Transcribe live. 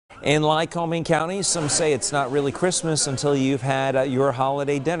In Lycoming County, some say it's not really Christmas until you've had your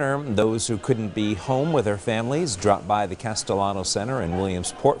holiday dinner. Those who couldn't be home with their families dropped by the Castellano Center in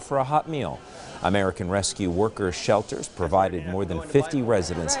Williamsport for a hot meal. American Rescue Workers Shelters provided more than 50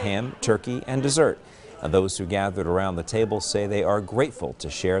 residents ham, turkey, and dessert. Those who gathered around the table say they are grateful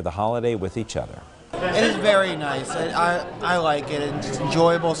to share the holiday with each other. It is very nice. I like it. It's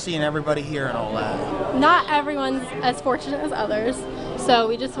enjoyable seeing everybody here and all that. Not everyone's as fortunate as others, so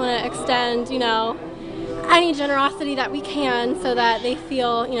we just want to extend, any generosity that we can so that they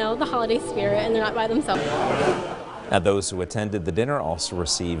feel, the holiday spirit and they're not by themselves. Those who attended the dinner also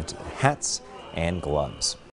received hats and gloves.